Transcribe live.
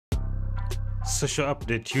social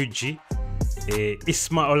update UG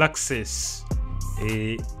Isma Olaxes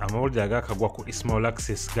amawulire agakagwa ku Isma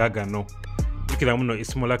Olaxes gagano tukira muno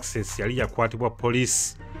Isma Olaxes yali yakwatibwa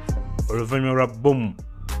police oluvannyuma lwa bomu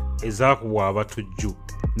ezakubwa abatujju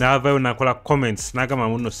n'avaayo nakola comments n'agamba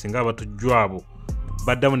muno singa abatujju abo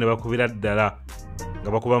baddamu ne bakubira ddala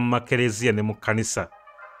nga bakuba mu makereziya ne mu kkanisa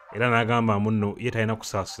era n'agamba muno ye talina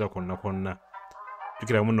kusaasira kwonna kwonna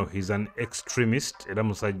tukira muno he's an extremist era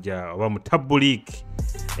musajja oba mutabuliiki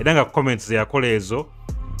era nga comments zeyakola ezo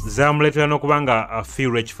zamuleetera n'okuba nga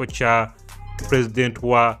afiirwa ekifo kya president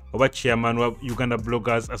wa oba chairman wa Uganda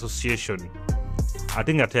Bloggers Association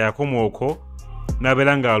ate nga teyakoma okwo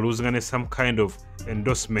n'abeera nga aluzinga ne some kind of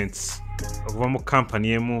endorsements okuva mu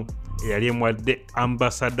company emu eyali emuwadde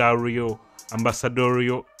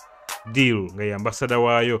ambassadorial deal nga ye ambassador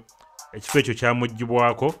waayo ekifo ekyo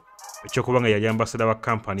kyamugibwako ekyokuba nga yali ambassador wa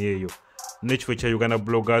company eyo n'ekifo kya Uganda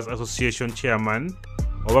Bloggers Association chairman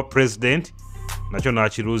oba president nakyo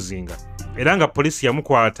n'akiruzinga era nga poliisi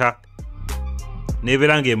yamukwata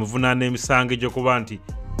n'ebeera nga emuvunaana emisango egyokuba nti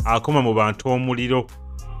akoma mu bantu omuliro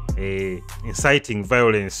inciting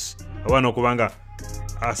violence oba n'okuba nga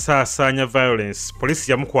asaasaanya violence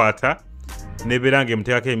poliisi yamukwata n'ebeera nga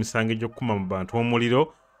emuteekako emisango egy'okukuma mu bantu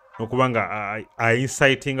omuliro n'okuba nga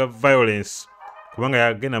inciting violence kubanga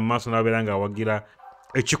yagenda mu maaso n'abeera nga awagira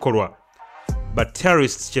ekikolwa but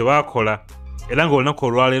terrorists kye baakola era nga olunaku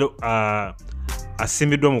olwaleero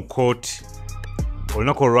asimbiddwa mu kooti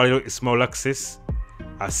olunaku olwaleero Isma Olaxes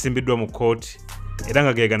asimbiddwa mu kooti era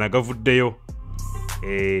nga gegana gavuddeyo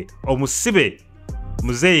omusibe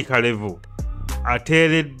muzeeyi Kalevu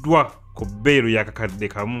ateereddwa ku bbeeru yakakadde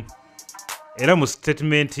kamu era mu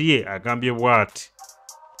statement ye agambye bw'ati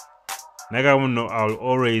nagamba muno I'll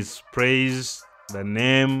always praise the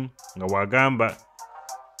name nga wagamba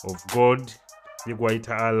of God ye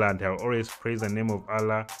gwayita Allah nti I'll always praise the name of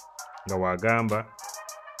Allah nga wagamba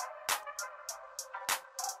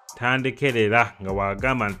tandekerera nga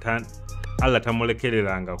wagamba nti Allah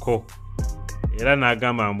tamulekererangako era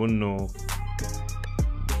n'agamba muno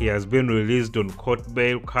he has been released on court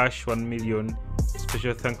bail cash 1 million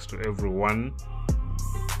special thanks to everyone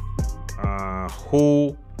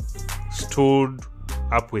who stood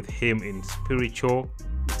up with him in spiritual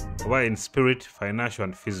or in spirit, financial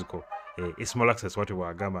and physical. Isma Olaxes wati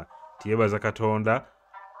wagamba tiyebaza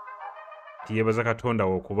katonda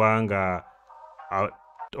okubanga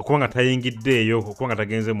tayingiddeeyo okubanga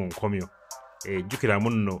tagenze mu nkomyo jjukira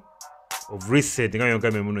muno of recent nga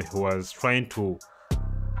yongamye muno he was trying to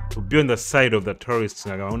be on the side of the terrorists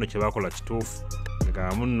nga muno kye bakola kituufu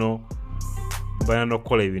nga muno balina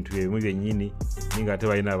n'okukola ebintu ebimu byennyini ninga ate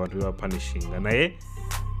balina abantu bebapunishinga naye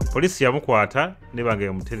poliisi yamukwata nebanga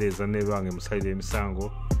emutereeza nebanga emusalira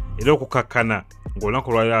emisango era okukakkana ng'olunaku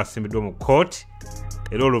olwaliro asimbiddwa mu kooti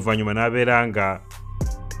era oluvannyuma n'abeera nga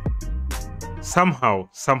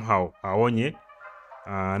somehow awonye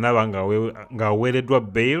n'aba nga aweereddwa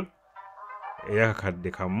bail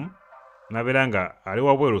eyakakadde kamu n'abeera nga ali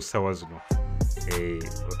wabweru ssaawa zino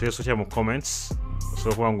oteesokya mu comments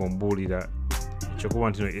osobola kuba ng'ombuulira ekyokuba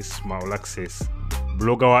nti no Isma Olaxes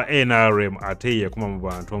blogger wa NRM ate yakuma mu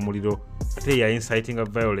bantu omuliro ate ya inciting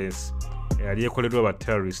violence yali ekoleddwa ba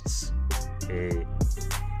terrorists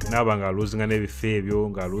n'aba nga aluzinga n'ebifo ebyo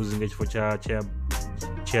nga aluzinga ekifo kya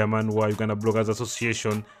chairman wa Uganda Bloggers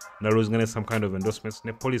Association n'aluzinga ne some kind of endorsements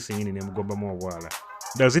ne police nyini nemugombamu obwala.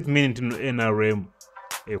 Does it mean nti no NRM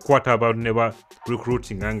ekwata abantu ne ba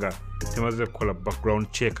recruiting nga temaze kukola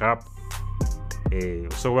background check up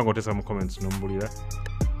osobola nga oteesa mu comments n'ombulira.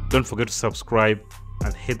 Don't forget to subscribe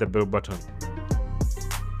and hit the bell button.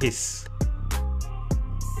 Peace.